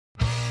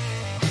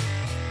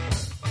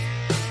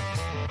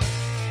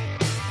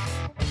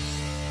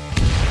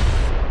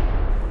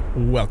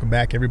Welcome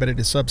back, everybody,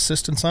 to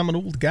Subsistence. I'm an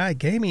old guy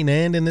gaming,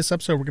 and in this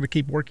episode, we're going to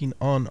keep working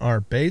on our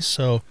base.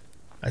 So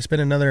I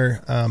spent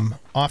another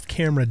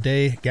off-camera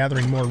day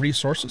gathering more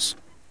resources.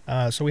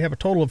 So we have a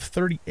total of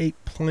 38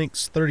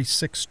 planks,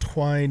 36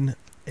 twine,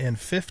 and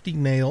 50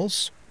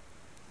 nails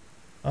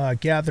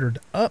gathered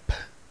up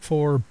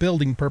for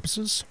building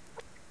purposes.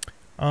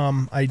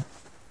 I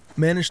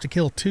managed to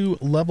kill 2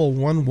 level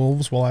 1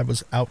 wolves while I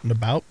was out and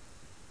about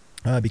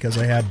because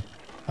I had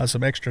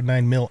some extra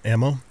 9mm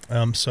ammo.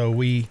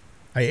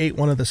 I ate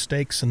one of the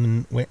steaks,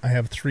 and I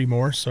have 3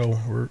 more, so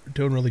we're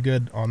doing really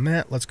good on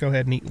that. Let's go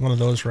ahead and eat one of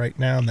those right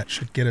now, and that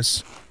should get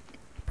us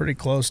pretty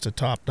close to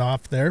topped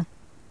off there.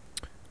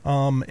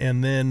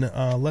 And then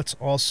let's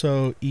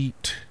also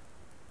eat...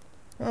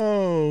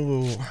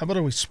 Oh, how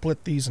about we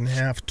split these in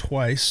half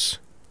twice,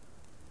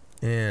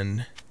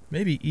 and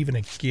maybe even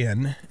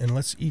again, and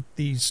let's eat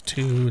these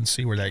 2 and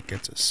see where that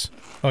gets us.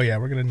 Oh yeah,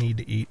 we're going to need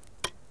to eat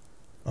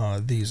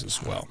these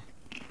as well.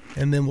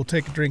 And then we'll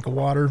take a drink of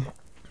water,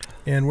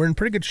 and we're in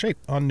pretty good shape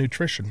on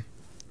nutrition.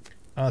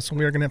 So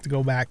we are going to have to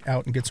go back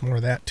out and get some more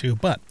of that too.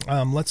 But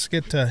let's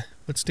get to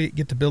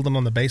building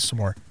on the base some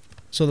more.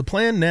 So the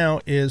plan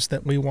now is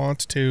that we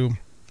want to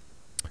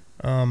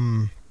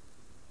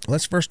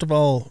let's first of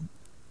all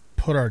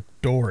put our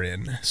door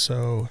in.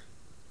 So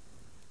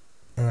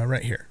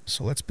right here.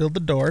 So let's build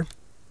the door,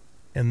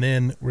 and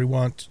then we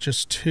want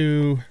just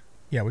 2.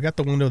 Yeah, we got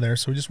the window there,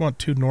 so we just want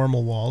 2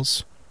 normal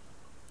walls.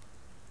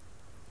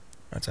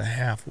 That's a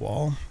half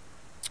wall.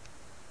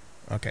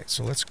 Okay,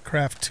 so let's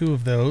craft 2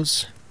 of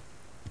those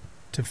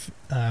to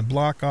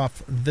block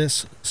off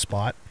this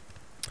spot.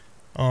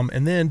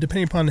 And then,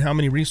 depending upon how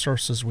many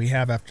resources we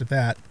have after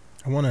that,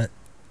 I want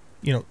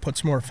to, put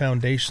some more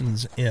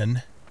foundations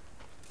in,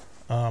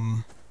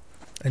 and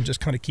just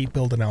kind of keep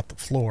building out the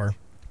floor,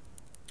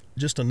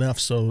 just enough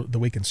so that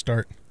we can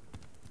start,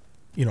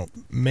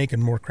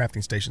 making more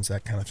crafting stations,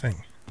 that kind of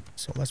thing.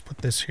 So let's put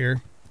this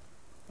here.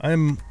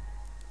 I'm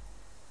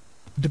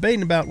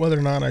debating about whether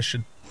or not I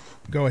should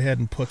go ahead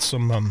and put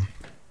some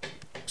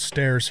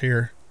stairs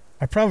here.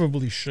 I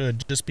probably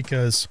should, just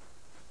because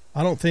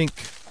I don't think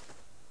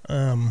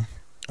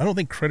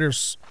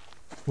critters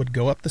would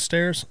go up the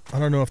stairs. I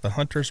don't know if the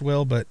hunters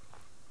will, but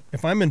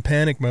if I'm in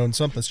panic mode and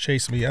something's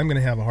chasing me, I'm going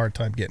to have a hard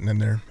time getting in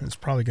there. It's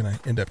probably going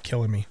to end up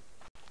killing me.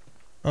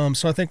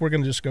 So I think we're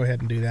going to just go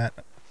ahead and do that.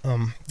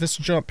 This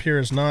jump here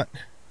is not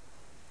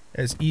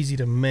as easy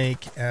to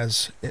make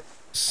as it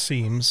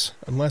seems,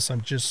 unless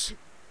I'm just...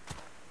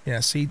 Yeah,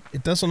 see,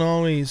 it don't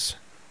always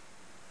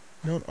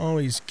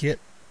get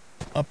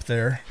up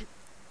there.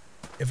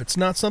 If it's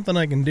not something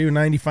I can do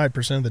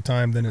 95% of the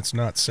time, then it's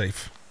not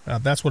safe.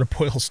 That's what it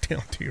boils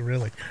down to,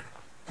 really.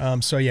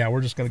 So yeah,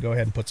 we're just going to go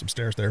ahead and put some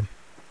stairs there.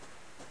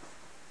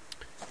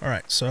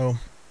 Alright, so,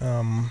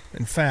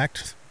 in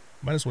fact,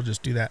 might as well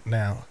just do that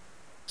now.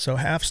 So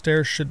half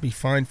stairs should be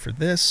fine for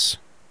this.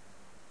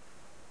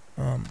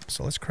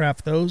 So let's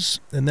craft those,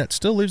 and that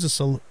still leaves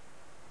us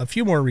a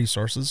few more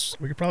resources.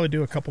 We could probably do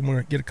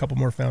get a couple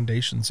more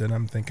foundations in,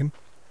 I'm thinking.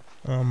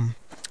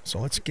 So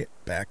let's get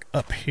back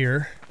up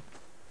here.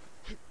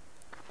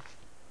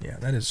 Yeah,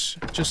 that is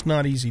just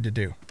not easy to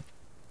do.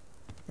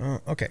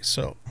 Okay,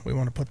 so we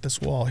want to put this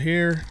wall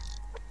here,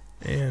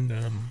 and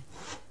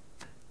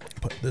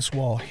put this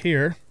wall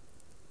here.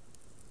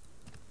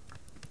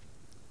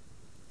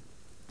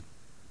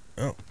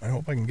 Oh, I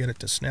hope I can get it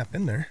to snap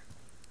in there.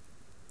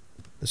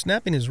 The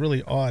snapping is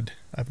really odd,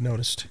 I've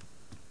noticed,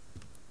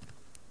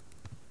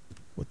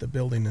 with the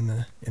building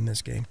in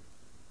this game.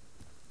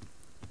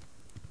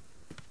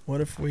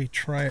 What if we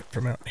try it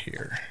from out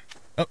here?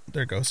 Oh,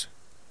 there it goes.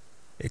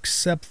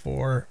 Except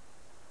for,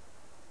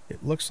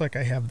 it looks like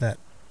I have that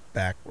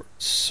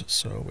backwards,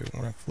 so we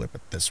want to flip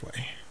it this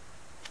way.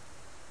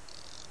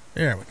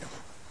 There we go.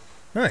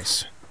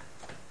 Nice.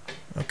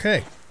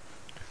 Okay.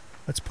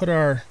 Let's put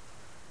our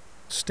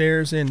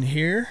stairs in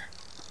here.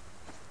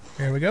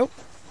 There we go.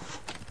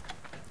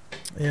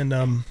 And,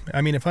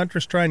 I mean, if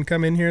hunters try and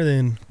come in here,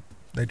 then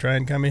they try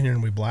and come in here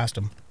and we blast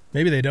them.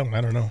 Maybe they don't,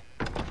 I don't know.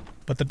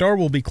 But the door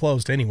will be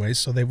closed anyways,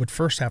 so they would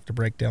first have to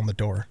break down the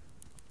door.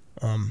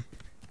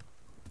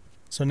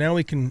 So now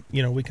we can,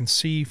 we can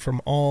see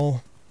from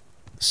all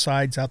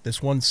sides out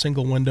this one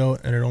single window,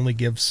 and it only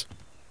gives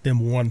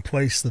them one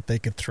place that they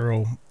could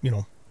throw,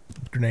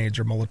 grenades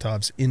or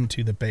Molotovs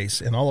into the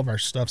base. And all of our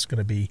stuff's going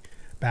to be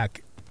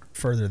back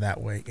further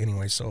that way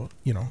anyway, so,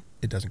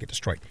 it doesn't get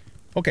destroyed.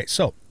 Okay,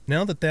 so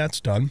now that that's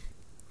done,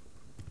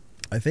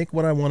 I think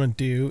what I want to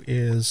do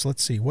is,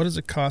 let's see, what does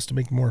it cost to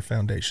make more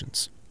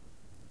foundations?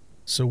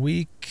 So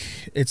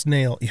it's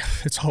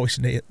it's always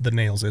the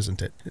nails,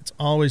 isn't it? It's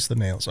always the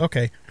nails.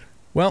 Okay,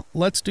 well,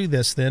 let's do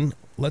this then.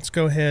 Let's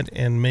go ahead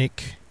and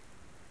make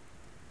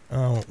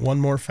one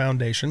more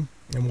foundation,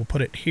 and we'll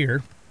put it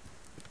here.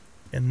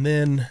 And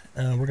then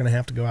we're going to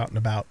have to go out and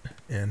about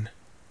and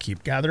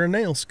keep gathering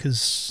nails,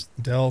 because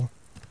until,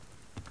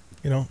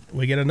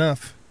 we get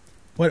enough.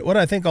 What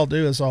I think I'll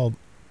do is I'll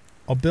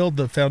build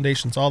the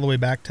foundations all the way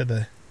back to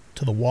the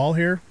wall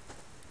here,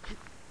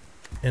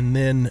 and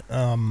then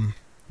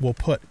we'll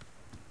put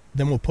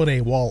then we'll put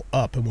a wall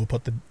up, and we'll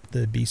put the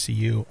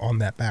BCU on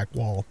that back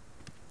wall,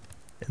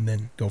 and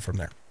then go from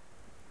there.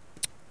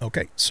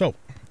 Okay, so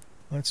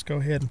let's go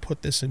ahead and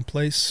put this in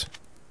place.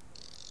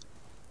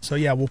 So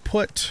yeah, we'll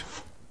put...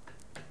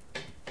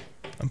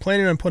 I'm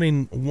planning on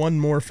putting one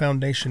more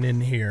foundation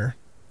in here,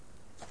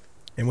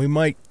 and we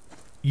might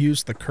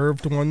use the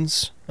curved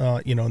ones,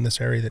 you know, in this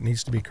area that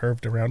needs to be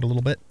curved around a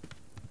little bit.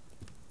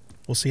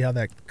 We'll see how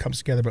that comes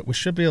together, but we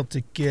should be able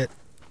to get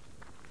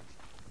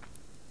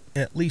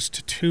at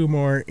least 2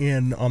 more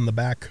in on the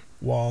back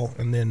wall,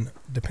 and then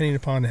depending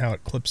upon how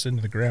it clips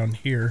into the ground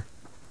here,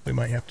 we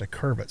might have to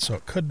curve it. So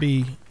it could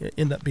be,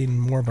 end up being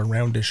more of a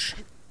roundish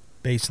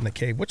base in the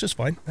cave, which is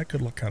fine. That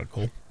could look kind of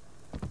cool.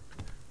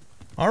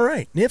 All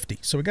right, nifty.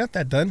 So we got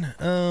that done.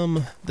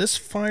 This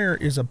fire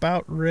is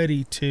about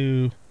ready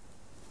to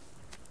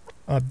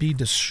be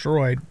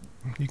destroyed.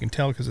 You can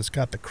tell because it's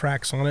got the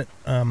cracks on it.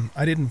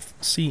 I didn't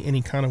see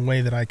any kind of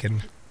way that I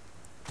can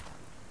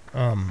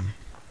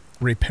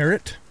repair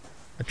it.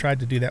 I tried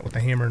to do that with the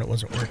hammer and it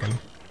wasn't working.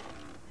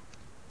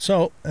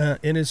 So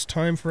it is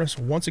time for us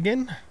once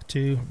again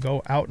to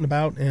go out and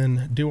about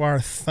and do our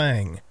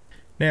thing.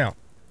 Now,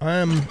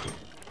 I'm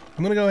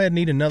going to go ahead and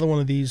need another one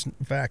of these.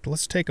 In fact,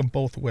 let's take them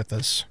both with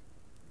us.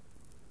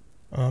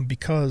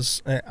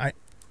 Because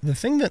the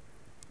thing that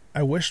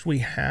I wished we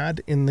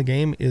had in the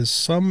game is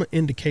some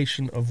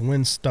indication of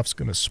when stuff's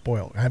going to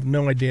spoil. I have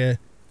no idea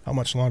how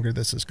much longer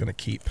this is going to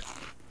keep.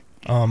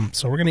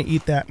 So we're going to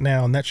eat that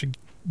now, and that should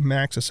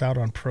max us out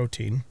on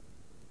protein.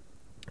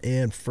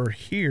 And for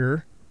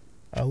here,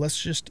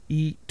 let's just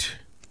eat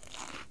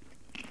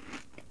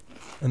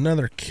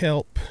another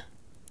kelp.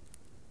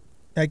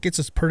 That gets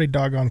us pretty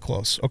doggone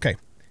close. Okay,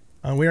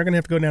 we are going to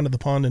have to go down to the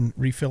pond and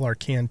refill our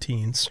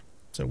canteens.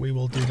 So we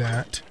will do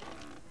that.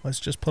 Let's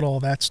just put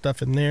all that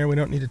stuff in there. We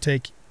don't need to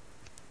take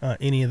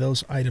any of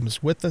those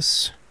items with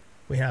us.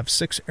 We have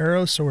 6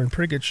 arrows, so we're in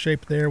pretty good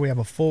shape there. We have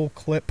a full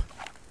clip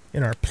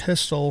in our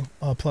pistol,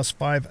 plus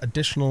 5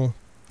 additional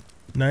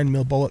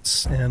 9mm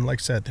bullets. And like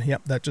I said,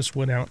 yep, that just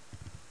went out.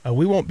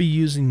 We won't be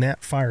using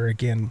that fire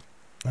again,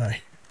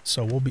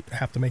 so we'll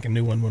have to make a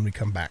new one when we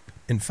come back.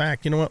 In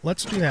fact, you know what?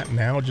 Let's do that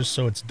now, just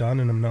so it's done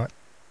and I'm not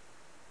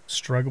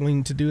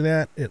struggling to do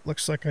that. It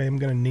looks like I am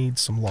going to need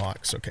some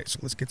logs. Okay, so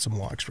let's get some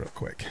logs real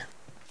quick.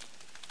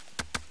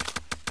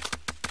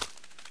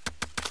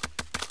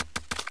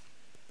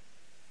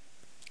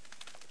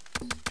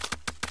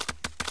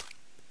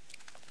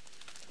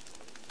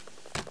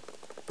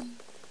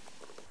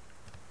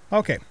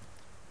 Okay,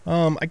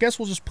 I guess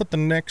we'll just put the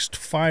next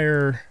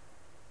fire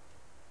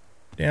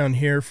down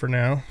here for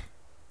now,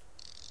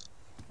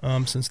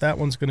 since that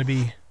one's going to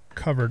be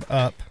covered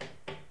up.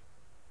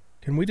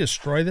 Can we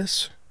destroy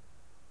this?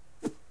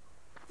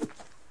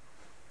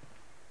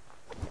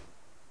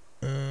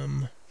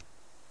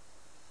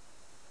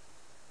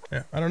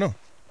 Yeah, I don't know.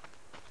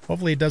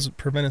 Hopefully it doesn't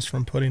prevent us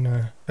from putting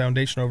a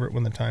foundation over it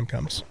when the time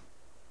comes.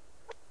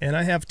 And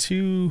I have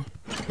 2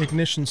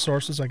 ignition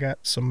sources. I got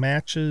some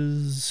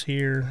matches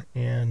here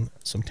and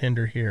some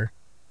tinder here.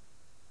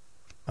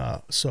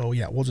 So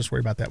yeah, we'll just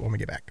worry about that when we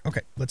get back.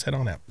 Okay, let's head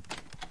on out.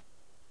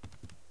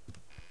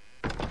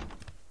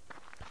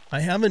 I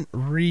haven't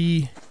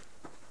rebuilt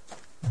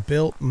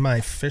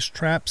my fish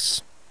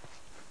traps.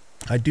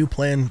 I do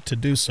plan to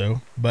do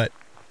so, but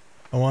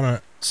I want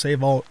to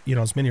save all, you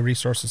know, as many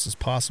resources as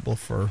possible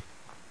for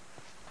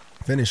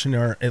finishing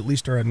at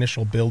least our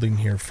initial building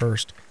here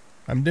first.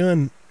 I'm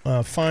doing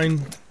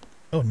fine.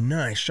 Oh,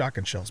 nice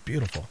shotgun shells,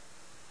 beautiful.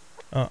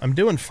 I'm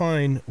doing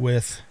fine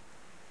with,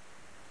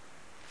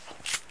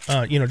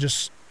 you know,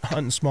 just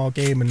hunting small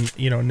game, and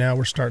you know, now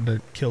we're starting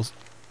to kill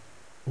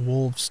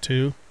wolves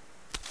too.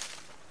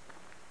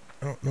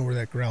 I don't know where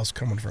that growl's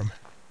coming from.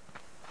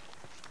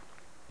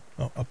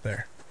 Oh, up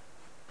there.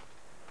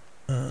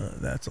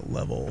 That's a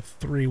level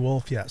 3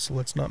 wolf. Yeah, so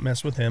let's not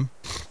mess with him.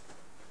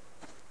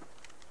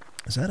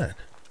 Is that a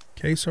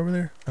case over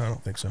there? I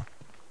don't think so.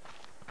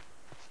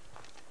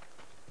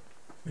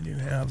 We do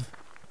have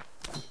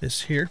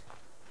this here.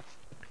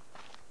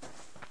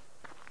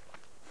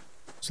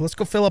 So let's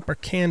go fill up our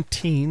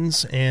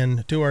canteens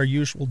and do our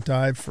usual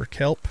dive for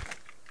kelp.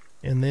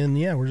 And then,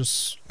 yeah, we're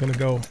just going to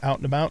go out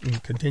and about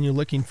and continue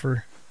looking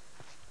for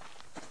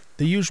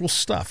the usual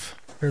stuff.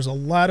 There's a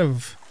lot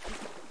of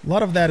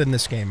that in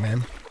this game,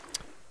 man.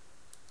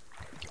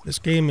 This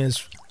game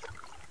is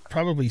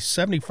probably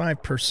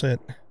 75%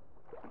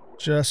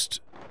 just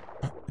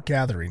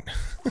gathering.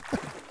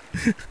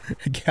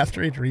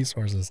 Gathering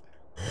resources.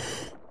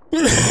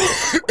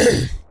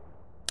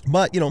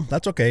 But, you know,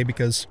 that's okay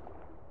because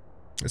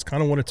it's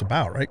kind of what it's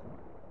about, right?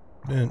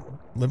 And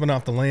living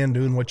off the land,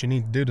 doing what you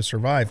need to do to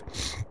survive.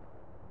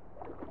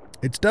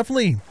 It's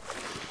definitely,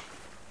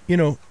 you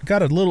know,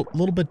 got a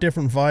little bit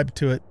different vibe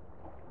to it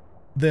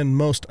than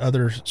most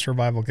other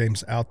survival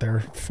games out there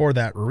for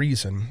that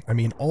reason. I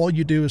mean, all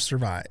you do is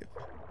survive,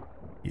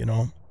 you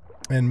know,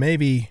 and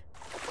maybe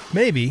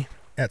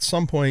at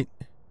some point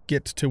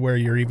get to where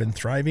you're even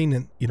thriving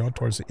and, you know,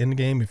 towards the end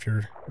game if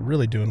you're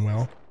really doing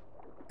well.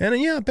 And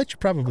yeah, I bet you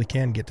probably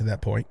can get to that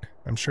point.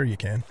 I'm sure you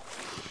can.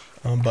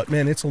 But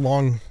man, it's a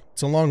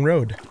long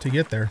road to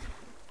get there.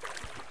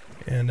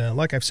 And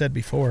like I've said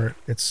before,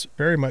 it's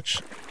very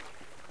much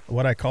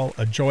what I call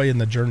a joy in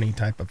the journey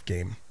type of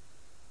game,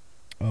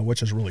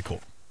 which is really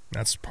cool.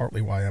 That's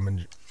partly why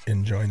I'm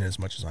enjoying it as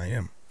much as I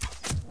am.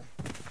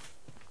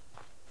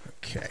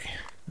 Okay,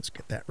 let's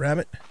get that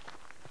rabbit.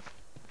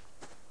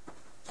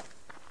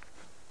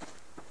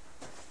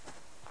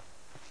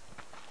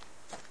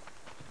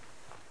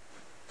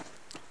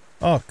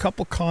 Oh, a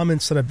couple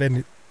comments that I've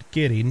been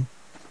getting.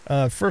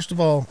 First of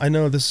all, I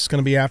know this is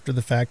going to be after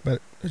the fact,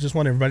 but I just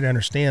want everybody to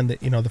understand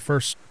that, you know, the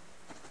first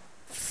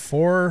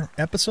 4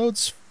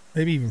 episodes,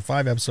 maybe even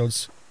 5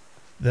 episodes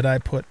that I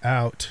put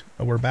out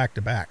were back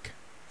to back.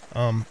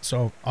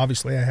 So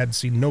obviously I had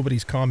seen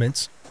nobody's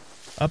comments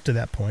up to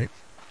that point.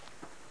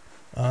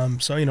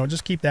 So, you know,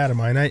 just keep that in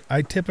mind.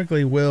 I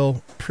typically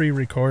will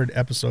pre-record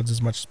episodes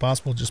as much as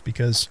possible just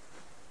because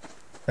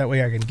that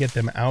way I can get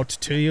them out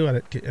to you,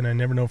 and I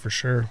never know for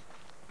sure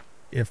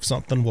if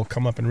something will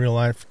come up in real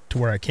life to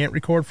where I can't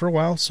record for a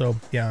while. So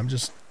yeah, I'm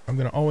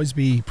going to always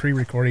be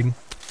pre-recording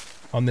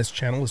on this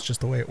channel. It's just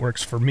the way it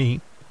works for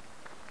me.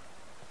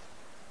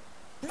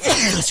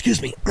 Excuse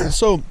me.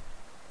 So,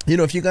 you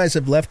know, if you guys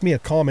have left me a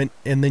comment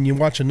and then you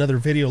watch another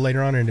video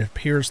later on and it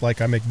appears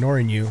like I'm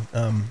ignoring you,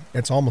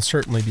 it's almost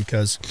certainly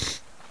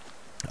because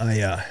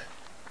I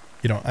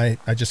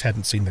just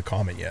hadn't seen the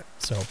comment yet.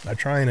 So I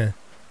try and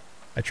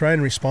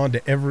respond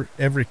to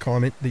every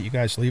comment that you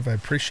guys leave. I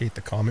appreciate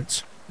the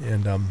comments.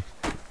 And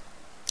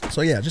so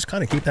yeah, just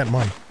kind of keep that in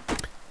mind.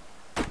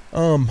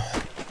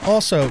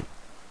 Also,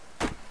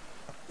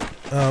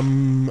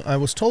 I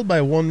was told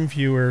by one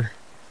viewer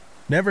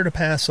never to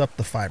pass up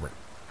the fiber.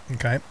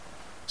 Okay,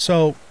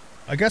 so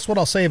I guess what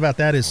I'll say about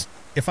that is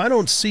if I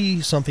don't see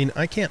something,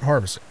 I can't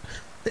harvest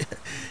it.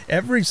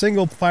 Every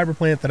single fiber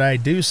plant that I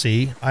do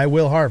see, I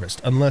will harvest,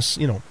 unless,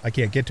 you know, I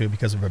can't get to it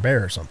because of a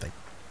bear or something.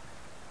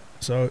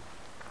 So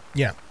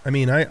yeah, I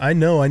mean, I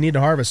know I need to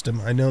harvest them.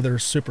 I know they're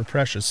super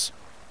precious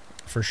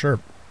for sure,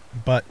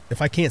 but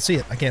if I can't see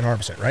it, I can't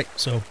harvest it, right?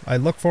 So I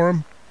look for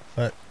them,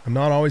 but I'm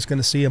not always going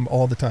to see them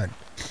all the time.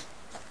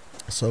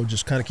 So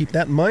just kind of keep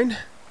that in mind.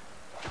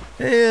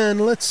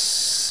 And let's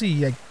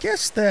see, I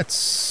guess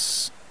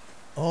that's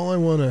all I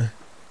want to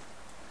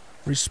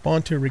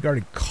respond to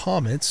regarding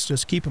comments.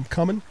 Just keep them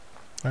coming.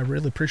 I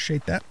really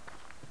appreciate that.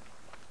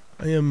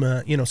 I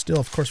am, you know, still,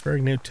 of course,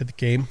 very new to the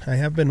game. I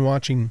have been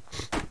watching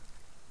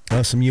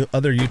some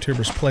other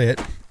YouTubers play it,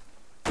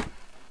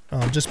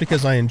 just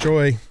because I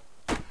enjoy,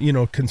 you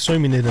know,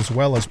 consuming it as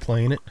well as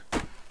playing it.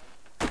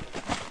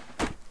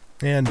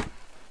 And,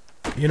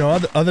 you know,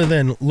 other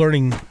than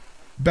learning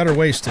better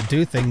ways to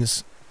do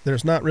things,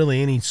 there's not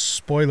really any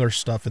spoiler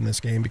stuff in this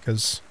game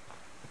because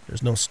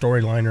there's no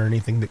storyline or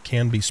anything that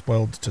can be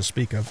spoiled to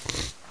speak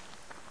of.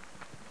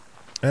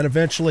 And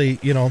eventually,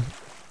 you know,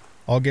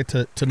 I'll get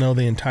to know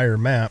the entire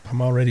map. I'm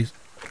already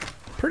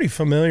pretty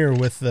familiar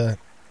with the...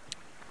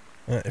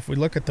 if we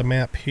look at the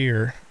map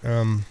here,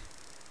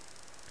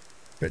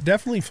 but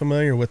definitely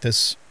familiar with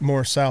this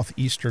more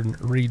southeastern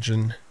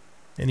region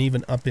and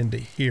even up into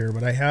here.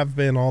 But I have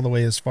been all the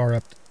way as far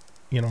up,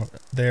 you know,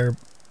 there,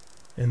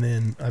 and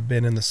then I've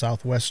been in the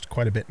southwest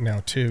quite a bit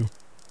now too.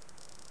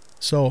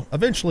 So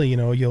eventually, you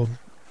know, you'll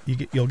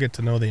get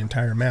to know the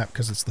entire map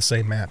because it's the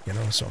same map, you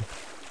know. So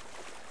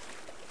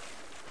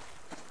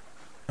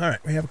all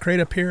right, we have a crate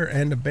up here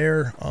and a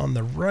bear on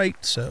the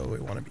right, so we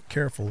want to be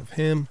careful of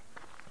him.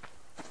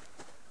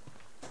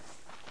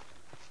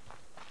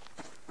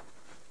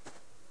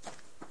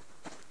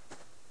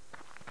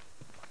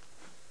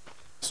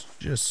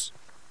 Just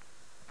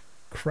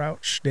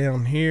crouch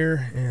down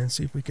here and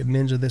see if we can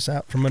ninja this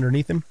out from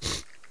underneath him.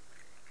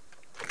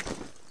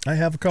 I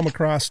have come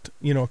across,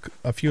 you know,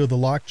 a few of the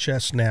lock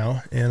chests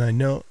now, and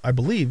I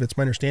believe it's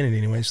my understanding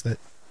anyways that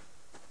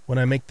when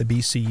I make the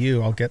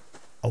BCU, I'll get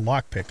a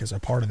lockpick as a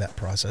part of that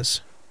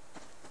process.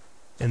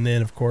 And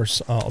then, of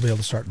course, I'll be able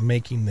to start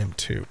making them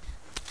too.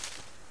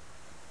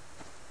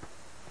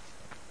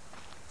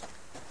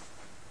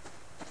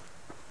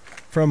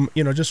 From,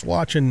 you know, just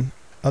watching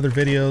other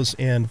videos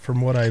and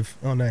from what I've...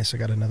 Oh, nice, I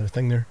got another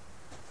thing there.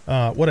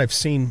 What I've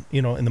seen,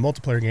 you know, in the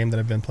multiplayer game that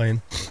I've been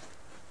playing,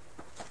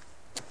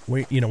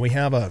 we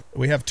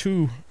have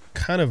 2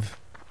 kind of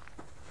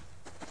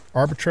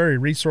arbitrary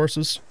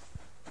resources,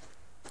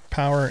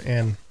 power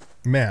and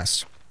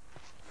mass.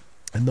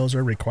 And those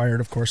are required,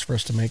 of course, for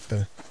us to make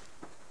the,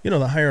 you know,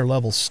 the higher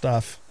level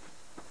stuff.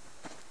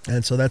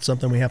 And so that's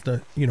something we have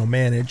to, you know,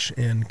 manage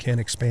and can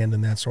expand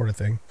and that sort of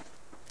thing.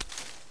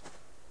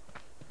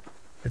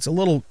 It's a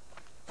little,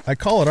 I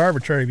call it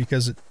arbitrary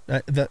because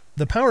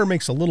the power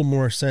makes a little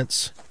more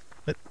sense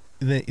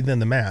than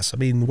the mass. I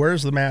mean,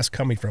 where's the mass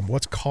coming from?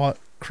 What's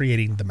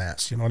creating the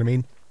mass? You know what I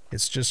mean?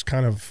 It's just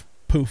kind of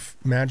poof,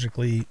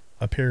 magically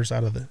appears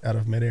out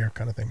of midair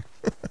kind of thing.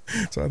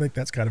 So I think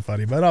that's kind of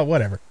funny, but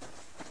whatever.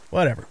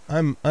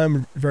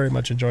 I'm very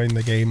much enjoying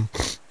the game,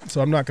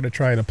 so I'm not going to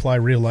try and apply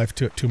real life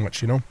to it too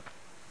much, you know?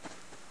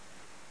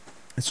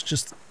 It's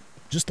just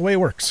the way it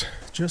works.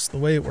 Just the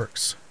way it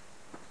works.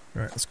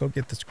 All right, let's go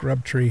get this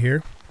grub tree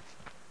here.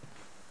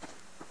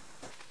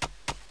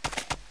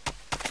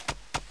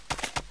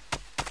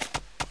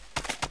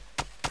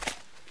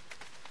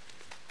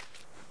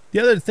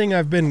 other thing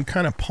I've been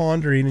kind of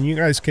pondering, and you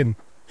guys can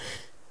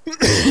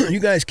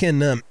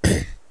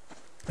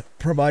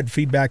provide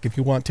feedback if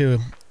you want to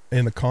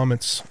in the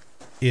comments,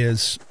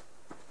 is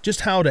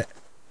just how to,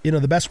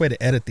 the best way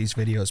to edit these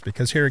videos.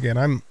 Because here again,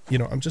 I'm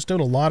just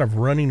doing a lot of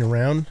running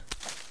around,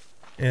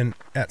 and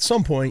at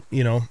some point,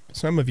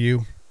 some of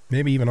you,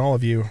 maybe even all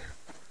of you,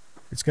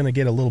 it's going to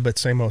get a little bit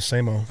same-o,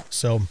 same-o.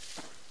 So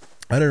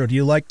I don't know, do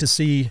you like to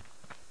see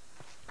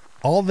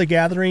all the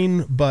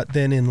gathering, but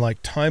then in like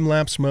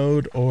time-lapse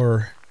mode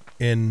or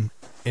in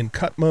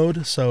cut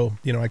mode? So,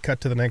 I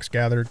cut to the next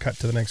gather, cut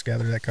to the next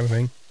gather, that kind of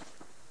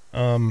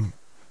thing.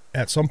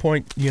 At some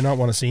point, you not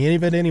want to see any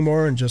of it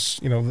anymore, and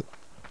just,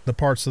 the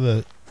parts of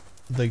the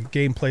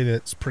gameplay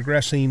that's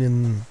progressing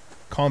in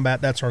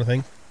combat, that sort of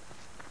thing.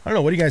 I don't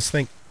know, what do you guys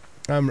think?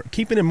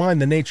 Keeping in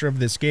mind the nature of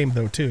this game,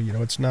 though, too.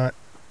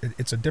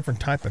 It's a different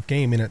type of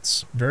game, and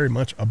it's very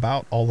much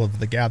about all of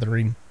the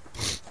gathering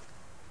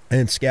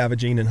and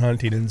scavenging and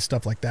hunting and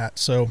stuff like that.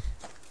 So,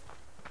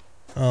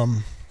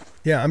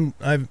 yeah,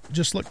 I've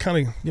just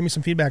give me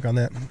some feedback on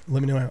that.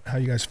 Let me know how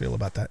you guys feel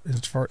about that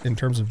in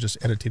terms of just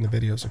editing the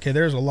videos. Okay,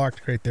 there's a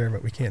locked crate there,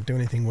 but we can't do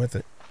anything with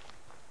it.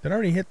 Did I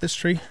already hit this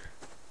tree?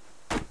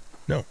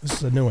 No, this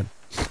is a new one.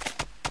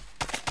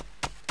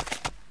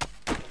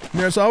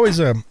 There's always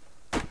a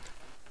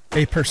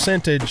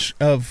percentage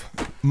of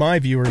my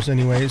viewers,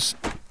 anyways,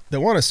 that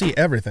want to see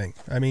everything.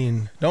 I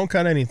mean, don't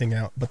cut anything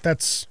out, but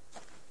that's,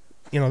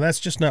 that's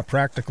just not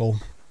practical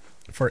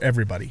for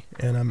everybody.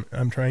 And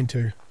I'm trying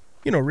to,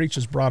 reach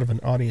as broad of an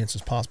audience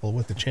as possible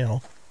with the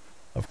channel,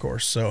 of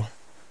course. So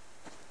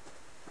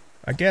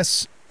I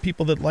guess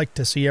people that like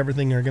to see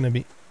everything are going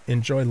to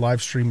enjoy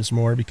live streams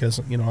more, because,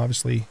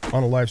 obviously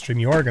on a live stream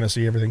you are going to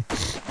see everything.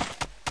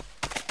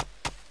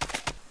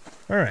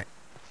 All right.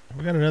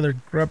 We got another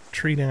grub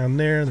tree down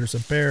there. There's a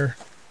bear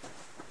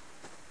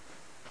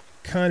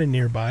kind of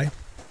nearby.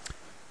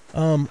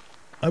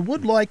 I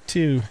would like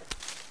to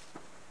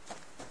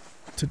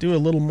do a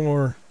little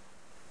more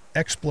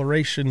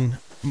exploration,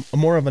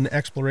 more of an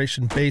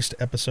exploration-based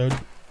episode,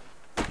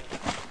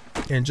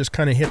 and just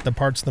kind of hit the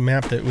parts of the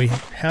map that we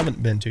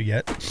haven't been to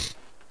yet.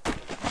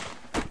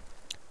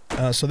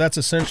 So that's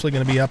essentially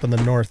going to be up in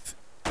the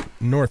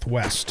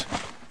northwest.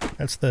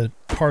 That's the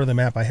part of the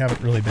map I haven't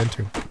really been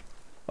to.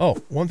 Oh,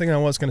 one thing I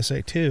was going to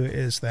say too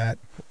is that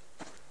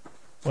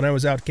when I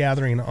was out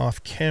gathering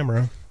off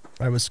camera,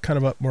 I was kind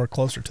of up more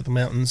closer to the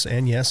mountains,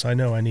 and yes, I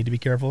know I need to be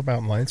careful of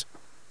mountain lions.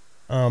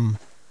 And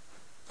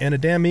a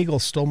damn eagle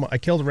I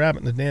killed a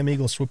rabbit, and the damn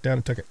eagle swooped down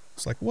and took it.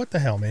 It's like, what the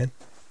hell, man?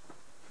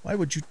 Why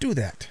would you do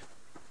that?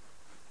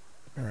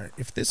 Alright,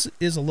 if this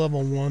is a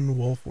level 1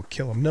 wolf, we'll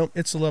kill him. Nope,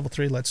 it's a level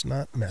 3. Let's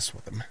not mess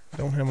with him.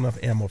 Don't have enough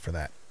ammo for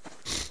that.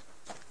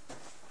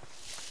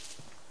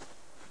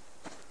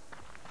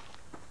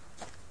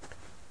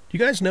 Do you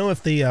guys know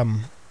if the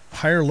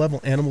higher level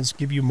animals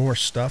give you more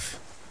stuff?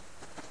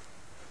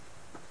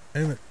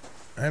 I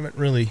haven't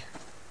really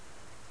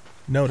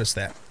noticed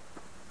that.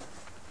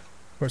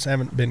 Of course, I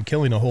haven't been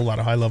killing a whole lot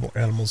of high level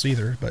animals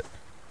either, but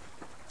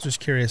just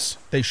curious.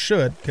 They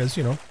should, because,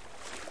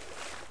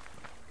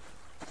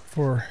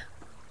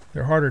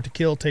 they're harder to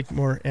kill, take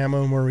more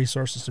ammo, more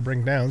resources to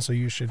bring down, so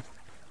you should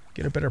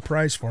get a better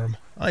price for them.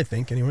 I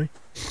think, anyway.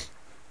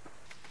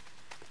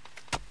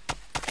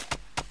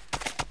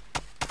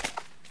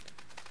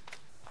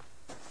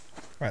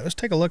 Alright, let's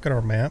take a look at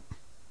our map.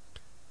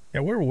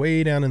 Yeah, we're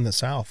way down in the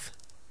south.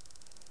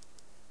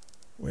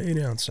 Way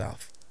down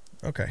south.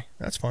 Okay,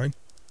 that's fine.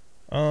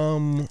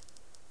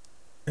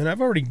 And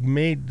I've already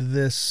made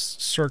this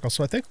circle,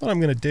 so I think what I'm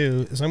going to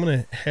do is I'm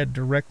going to head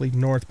directly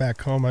north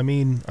back home. I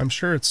mean, I'm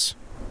sure it's...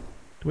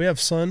 Do we have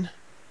sun?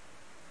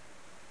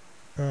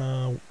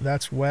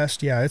 That's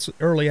west. Yeah, it's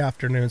early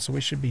afternoon, so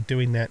we should be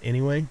doing that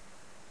anyway.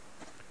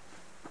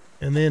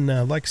 And then,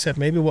 like I said,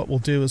 maybe what we'll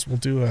do is we'll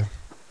do a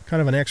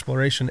kind of an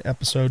exploration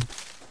episode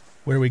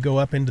where we go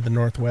up into the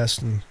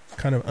northwest and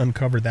kind of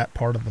uncover that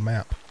part of the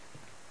map.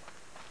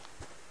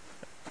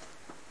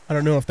 I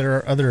don't know if there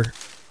are other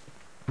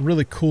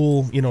really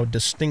cool,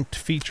 distinct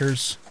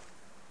features.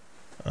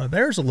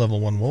 There's a level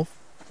 1 wolf.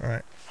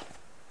 Alright.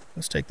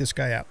 Let's take this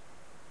guy out.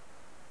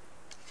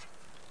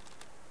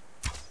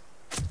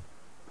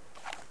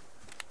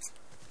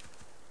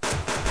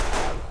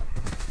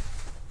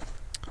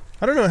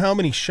 I don't know how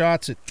many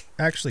shots it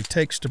actually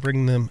takes to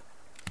bring a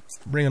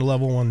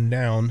level 1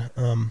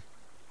 down.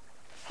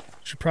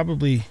 Should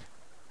probably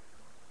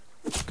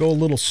go a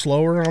little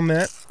slower on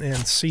that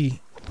and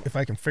see if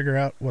I can figure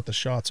out what the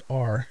shots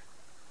are.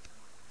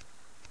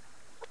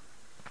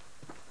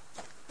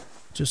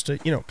 Just to,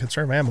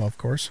 conserve ammo, of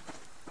course.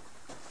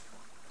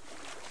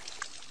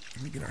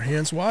 Let me get our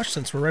hands washed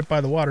since we're right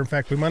by the water. In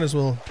fact, we might as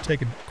well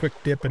take a quick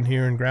dip in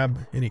here and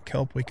grab any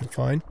kelp we can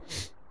find.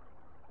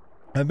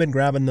 I've been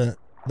grabbing the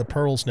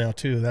pearls now,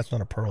 too. That's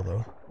not a pearl,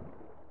 though.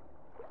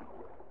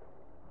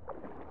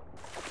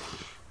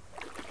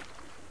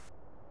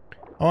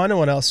 Oh, I know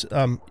what else.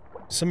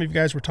 Some of you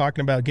guys were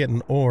talking about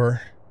getting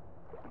ore,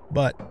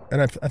 but,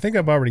 and I think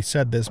I've already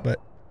said this, but,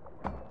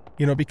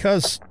 You know,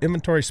 because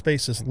inventory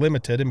space is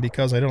limited and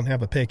because I don't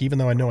have a pick, even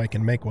though I know I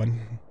can make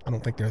one, I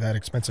don't think they're that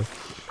expensive.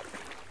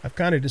 I've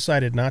kind of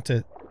decided not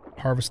to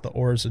harvest the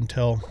ores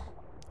until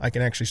I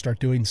can actually start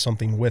doing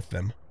something with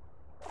them.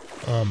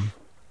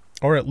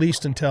 Or at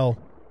least until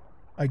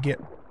I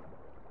get,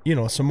 you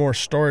know, some more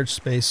storage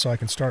space so I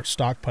can start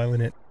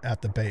stockpiling it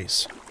at the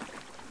base.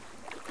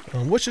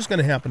 Which is going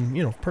to happen,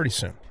 you know, pretty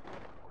soon.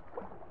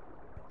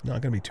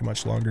 Not going to be too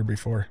much longer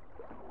before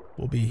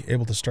we'll be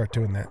able to start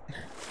doing that.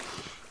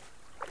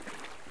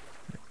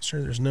 Make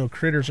sure there's no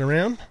critters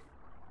around.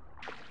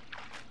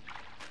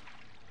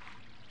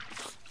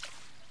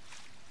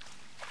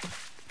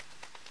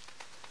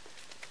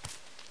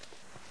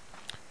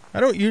 I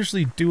don't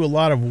usually do a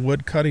lot of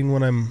wood cutting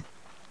when I'm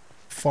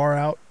far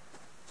out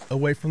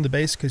away from the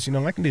base, because, you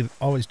know, I can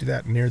always do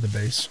that near the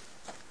base.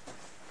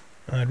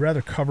 I'd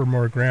rather cover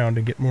more ground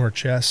and get more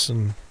chests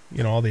and,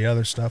 you know, all the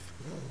other stuff.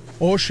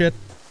 Oh, shit.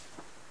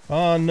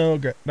 Oh,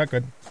 no, not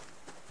good.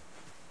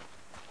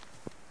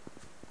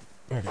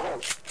 Okay.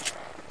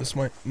 This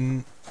might...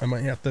 I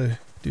might have to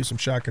do some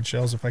shotgun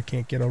shells if I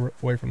can't get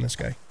away from this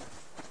guy.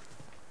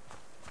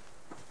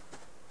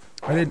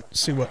 I didn't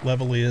see what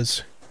level he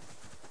is.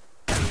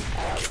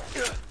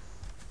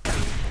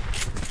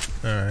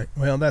 Alright,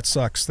 well, that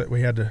sucks that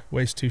we had to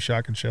waste 2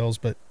 shotgun shells,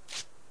 but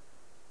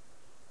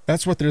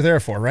that's what they're there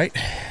for, right?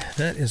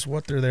 That is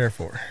what they're there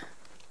for.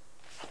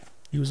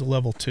 He was a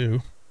level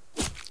 2.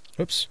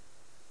 Oops.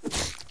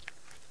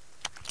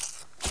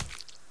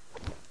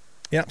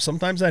 Yeah,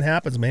 sometimes that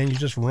happens, man. You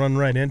just run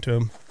right into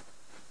him.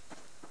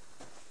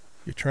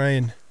 You try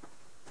and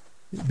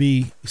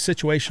be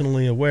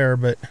situationally aware,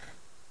 but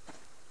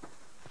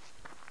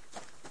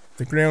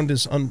the ground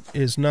is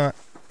not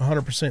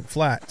 100%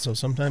 flat, so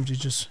sometimes you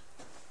just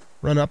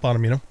run up on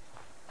them, you know.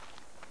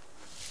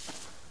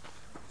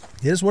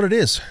 It is what it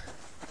is.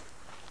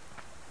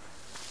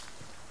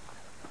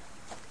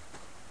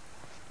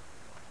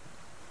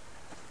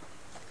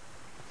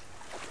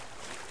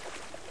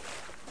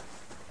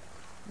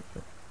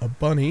 A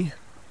bunny.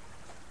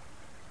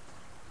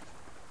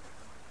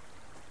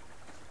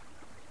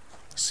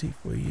 Let's see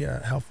if we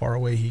how far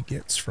away he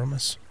gets from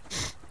us.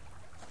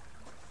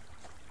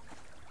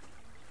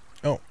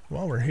 Oh,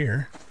 while we're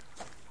here.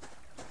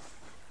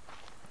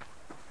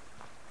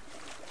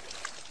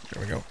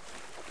 There we go.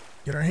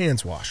 Get our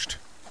hands washed.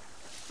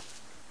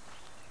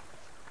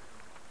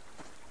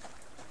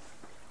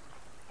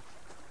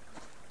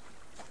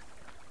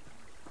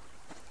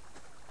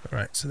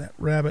 Alright, so that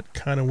rabbit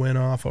kind of went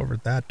off over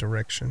that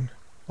direction.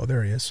 Oh,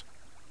 there he is.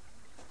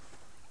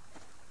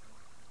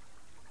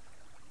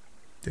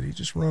 Did he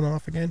just run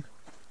off again?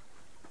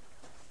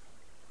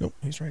 Nope,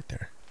 he's right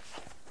there.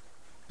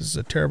 This is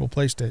a terrible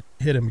place to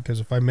hit him, because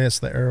if I miss,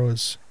 the arrow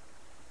is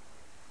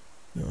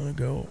going to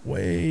go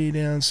way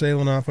down,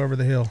 sailing off over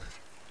the hill.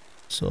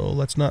 So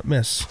let's not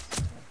miss.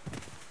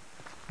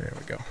 There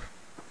we go.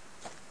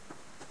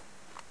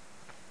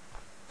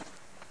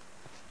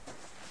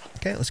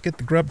 Okay, let's get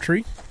the grub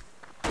tree.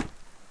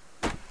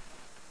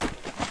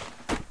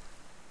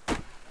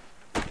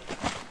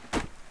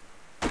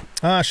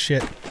 Ah,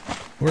 shit.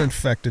 We're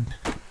infected.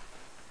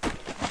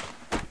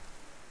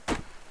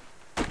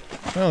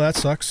 Oh, that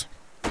sucks.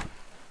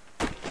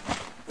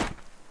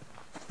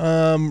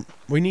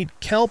 We need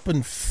kelp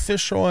and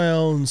fish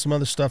oil and some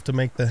other stuff to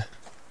make the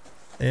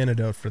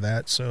antidote for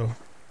that, so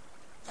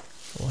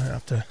we'll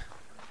have to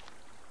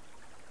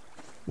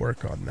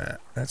work on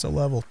that. That's a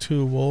level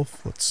 2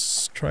 wolf.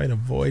 Let's try and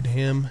avoid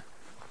him.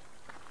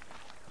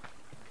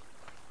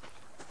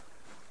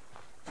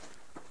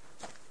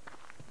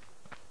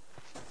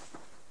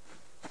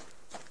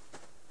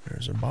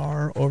 There's a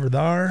bar over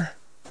there.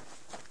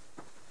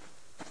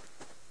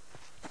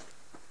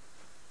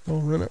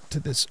 We'll run up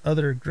to this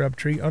other grub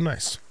tree. Oh,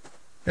 nice.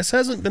 This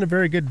hasn't been a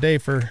very good day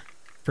for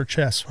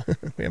chests.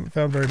 We haven't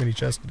found very many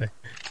chests today.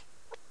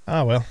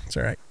 Ah, well, it's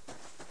alright.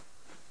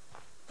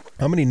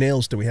 How many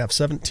nails do we have?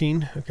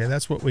 17? Okay,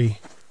 that's what we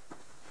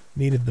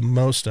needed the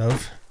most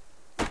of.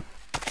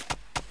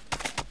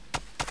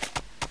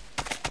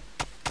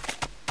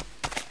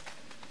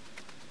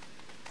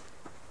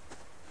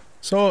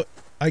 So,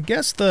 I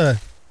guess I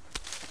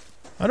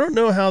don't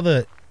know how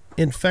the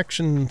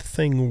infection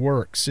thing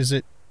works. Is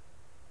it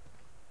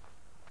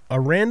a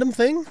random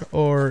thing,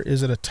 or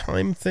is it a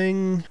time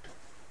thing?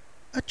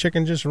 That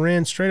chicken just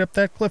ran straight up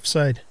that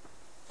cliffside.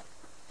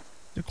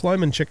 The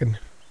climbing chicken.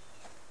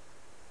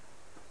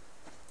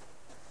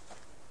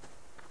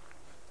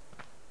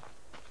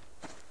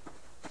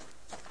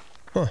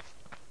 Huh.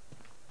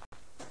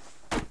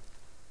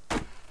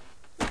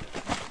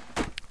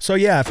 So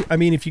yeah,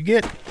 if you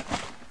get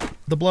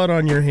the blood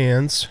on your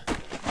hands,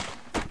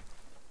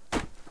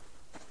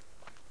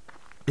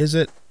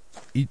 do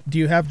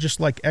you have just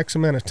like X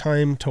amount of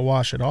time to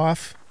wash it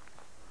off?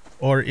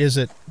 Or is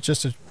it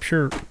just a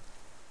pure...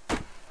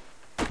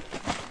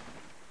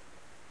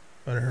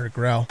 I heard a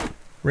growl.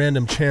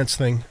 Random chance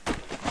thing.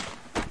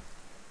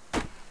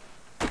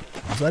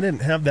 Because I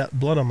didn't have that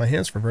blood on my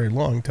hands for very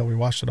long until we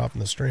washed it off in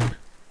the stream.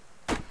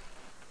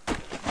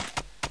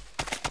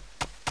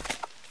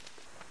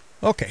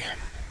 Okay,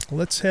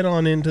 let's head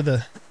on into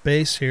the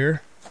base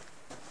here.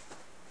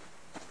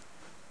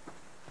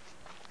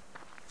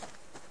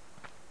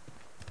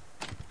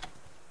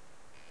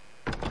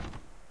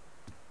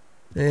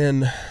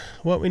 And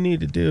what we need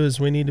to do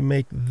is we need to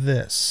make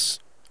this.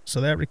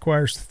 So that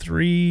requires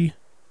 3.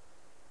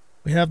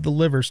 We have the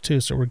livers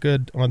too, so we're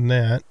good on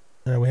that.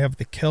 We have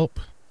the kelp.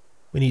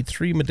 We need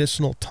 3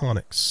 medicinal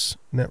tonics.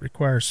 And that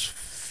requires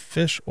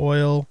fish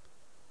oil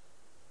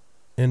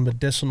and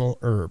medicinal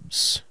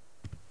herbs.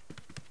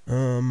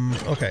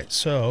 Okay,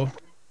 so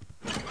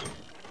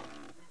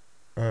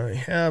I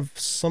have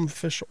some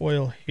fish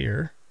oil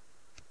here.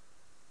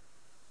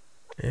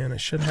 And I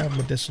should have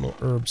medicinal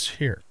herbs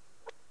here.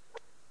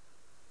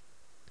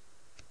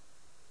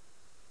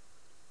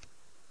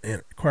 And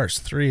it requires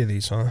 3 of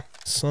these, huh?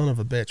 Son of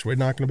a bitch. We're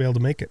not going to be able to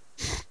make it.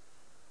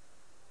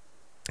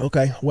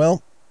 Okay,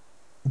 well,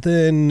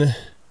 then...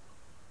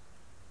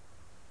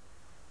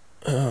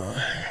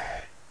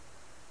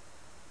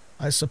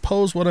 I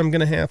suppose what I'm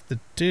going to have to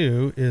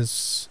do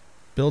is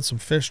build some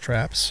fish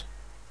traps.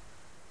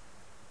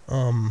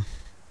 To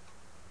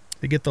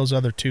get those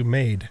other 2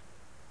 made.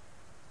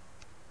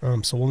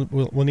 So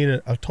we'll need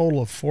a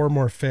total of 4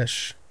 more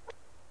fish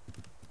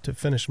to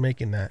finish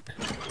making that.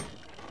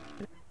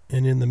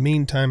 And in the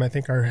meantime, I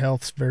think our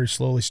health very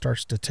slowly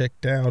starts to tick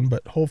down,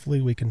 but hopefully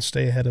we can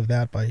stay ahead of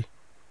that by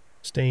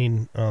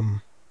staying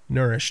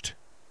nourished.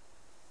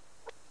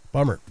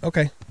 Bummer.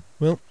 Okay,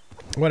 well,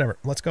 whatever.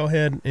 Let's go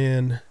ahead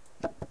and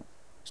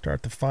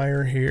start the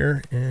fire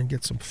here and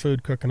get some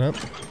food cooking up.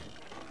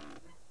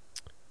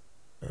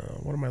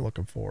 What am I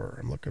looking for?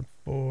 I'm looking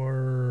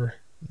for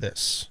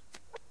this.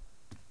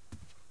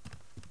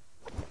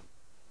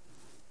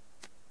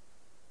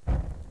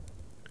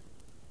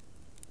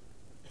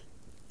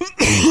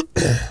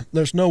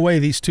 There's no way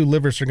these 2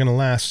 livers are going to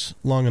last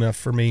long enough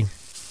for me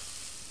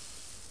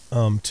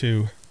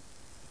to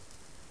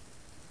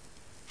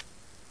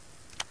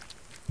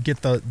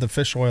get the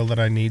fish oil that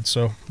I need,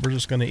 so we're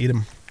just going to eat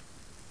them.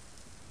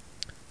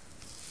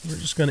 We're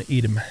just going to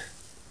eat them.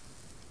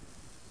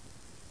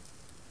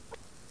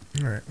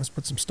 Alright, let's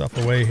put some stuff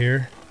away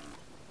here.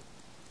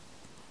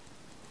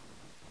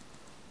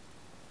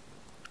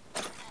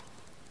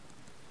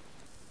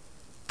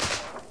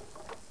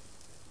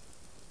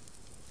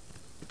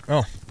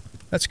 Oh,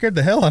 that scared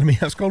the hell out of me.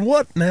 I was going,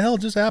 what in the hell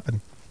just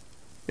happened?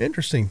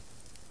 Interesting.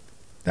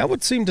 That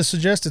would seem to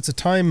suggest it's a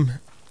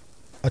timer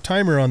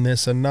on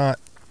this and not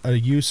a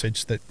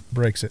usage that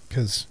breaks it,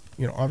 because,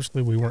 you know,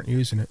 obviously we weren't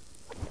using it.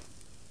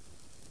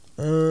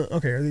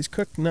 Okay, are these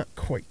cooked? Not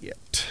quite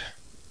yet.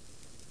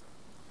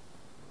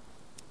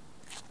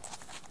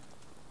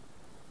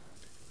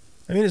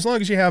 I mean, as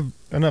long as you have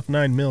enough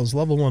 9 mils,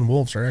 level 1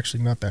 wolves are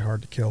actually not that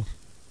hard to kill.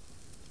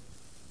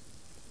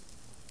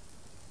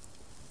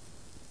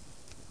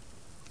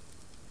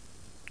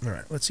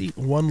 Alright, let's eat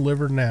 1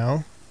 liver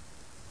now.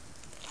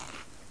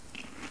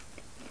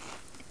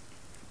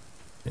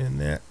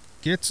 And that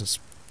gets us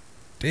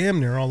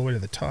damn near all the way to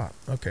the top.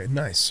 Okay,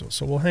 nice.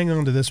 So we'll hang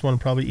on to this one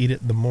and probably eat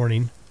it in the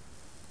morning.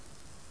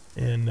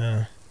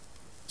 And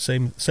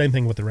same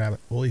thing with the rabbit.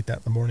 We'll eat that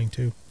in the morning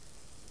too.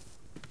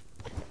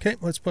 Okay,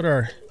 let's put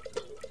our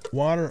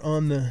water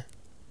on the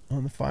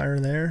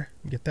fire there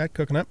and get that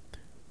cooking up.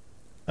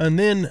 And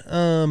then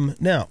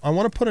now I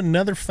want to put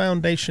another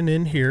foundation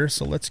in here,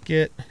 so let's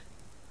get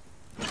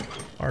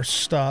our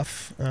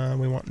stuff.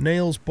 We want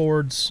nails,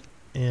 boards,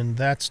 and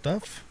that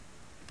stuff.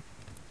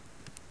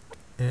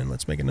 And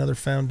let's make another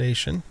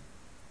foundation.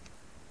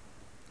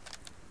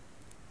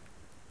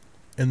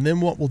 And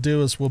then what we'll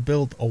do is we'll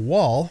build a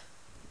wall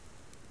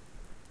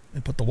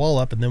and put the wall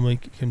up, and then we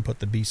can put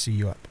the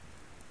BCU up.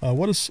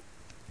 What does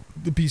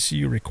the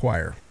BCU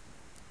require?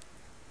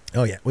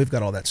 Oh yeah, we've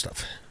got all that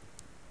stuff.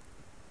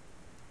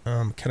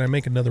 Can I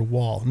make another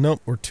wall?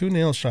 Nope, we're 2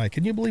 nails shy.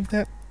 Can you believe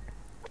that?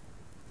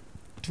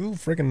 2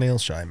 friggin'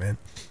 nails shy, man.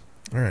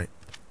 Alright.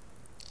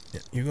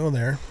 Yeah, you go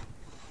there.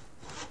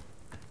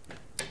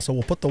 So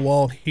we'll put the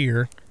wall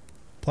here,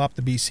 plop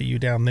the BCU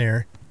down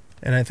there,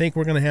 and I think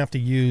we're going to have to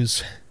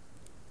use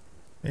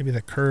maybe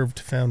the curved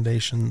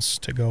foundations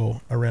to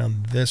go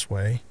around this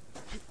way.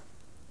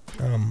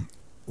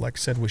 Like I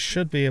said, we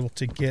should be able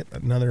to get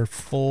another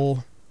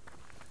full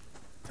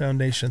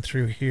foundation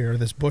through here.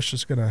 This bush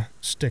is going to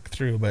stick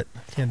through, but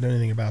I can't do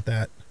anything about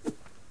that.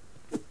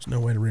 There's no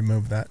way to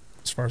remove that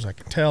as far as I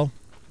can tell.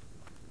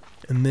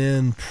 And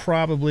then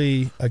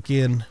probably,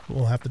 again,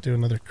 we'll have to do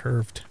another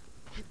curved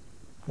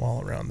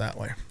wall around that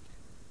way.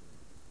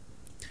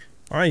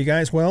 Alright, you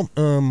guys, well,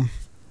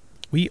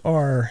 we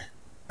are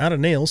out of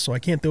nails, so I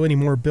can't do any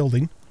more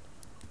building.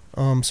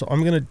 So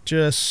I'm going to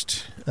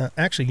just...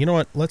 actually, you know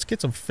what? Let's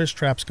get some fish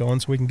traps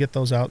going so we can get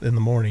those out in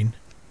the morning.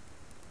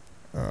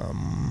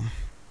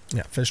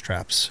 Yeah, fish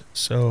traps.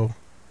 So,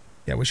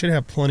 yeah, we should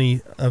have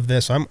plenty of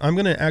this. I'm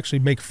going to actually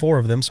make 4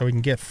 of them so we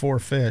can get 4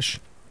 fish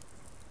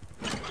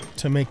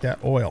to make that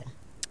oil.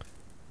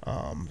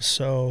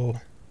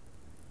 So...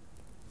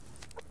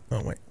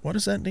 Oh, wait. What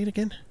does that need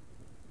again?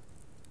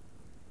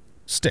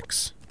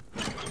 Sticks.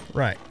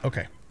 Right,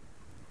 okay.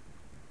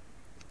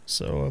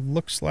 So it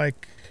looks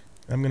like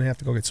I'm going to have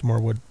to go get some more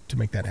wood to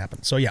make that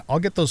happen. So yeah, I'll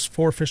get those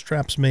 4 fish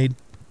traps made.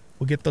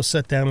 We'll get those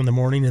set down in the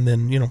morning, and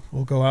then, you know,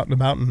 we'll go out and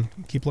about and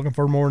keep looking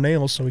for more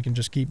nails so we can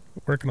just keep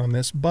working on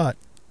this. But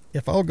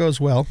if all goes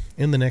well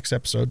in the next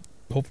episode,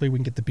 hopefully we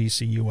can get the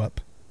BCU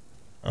up.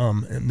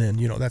 And then,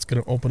 you know, that's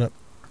going to open up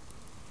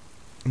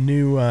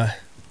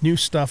new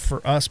stuff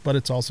for us, but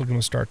it's also going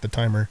to start the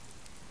timer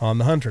on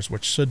the hunters,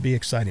 which should be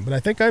exciting. But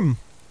I think I'm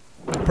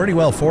pretty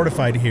well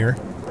fortified here.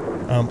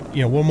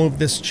 You know, we'll move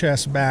this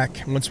chest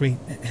back once we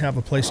have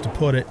a place to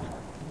put it.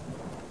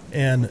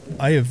 And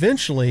I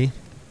eventually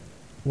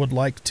would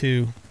like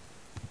to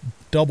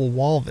double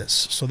wall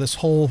this. So this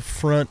whole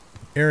front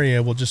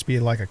area will just be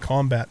like a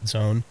combat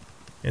zone.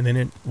 And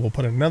then we'll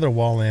put another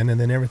wall in, and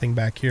then everything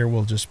back here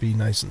will just be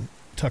nice and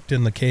tucked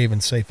in the cave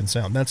and safe and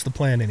sound. That's the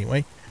plan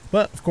anyway.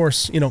 But, of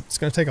course, you know, it's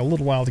going to take a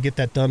little while to get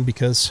that done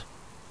because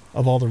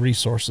of all the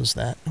resources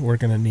that we're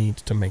going to need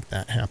to make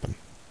that happen.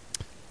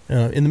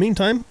 In the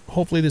meantime,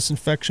 hopefully this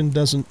infection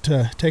doesn't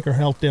take our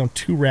health down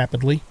too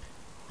rapidly,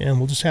 and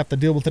we'll just have to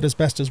deal with it as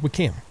best as we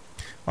can.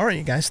 Alright,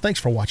 you guys, thanks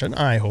for watching.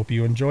 I hope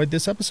you enjoyed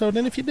this episode,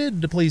 and if you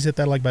did, please hit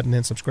that like button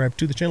and subscribe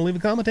to the channel, leave a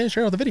comment, and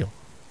share out the video.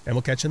 And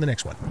we'll catch you in the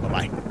next one.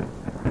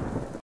 Bye-bye.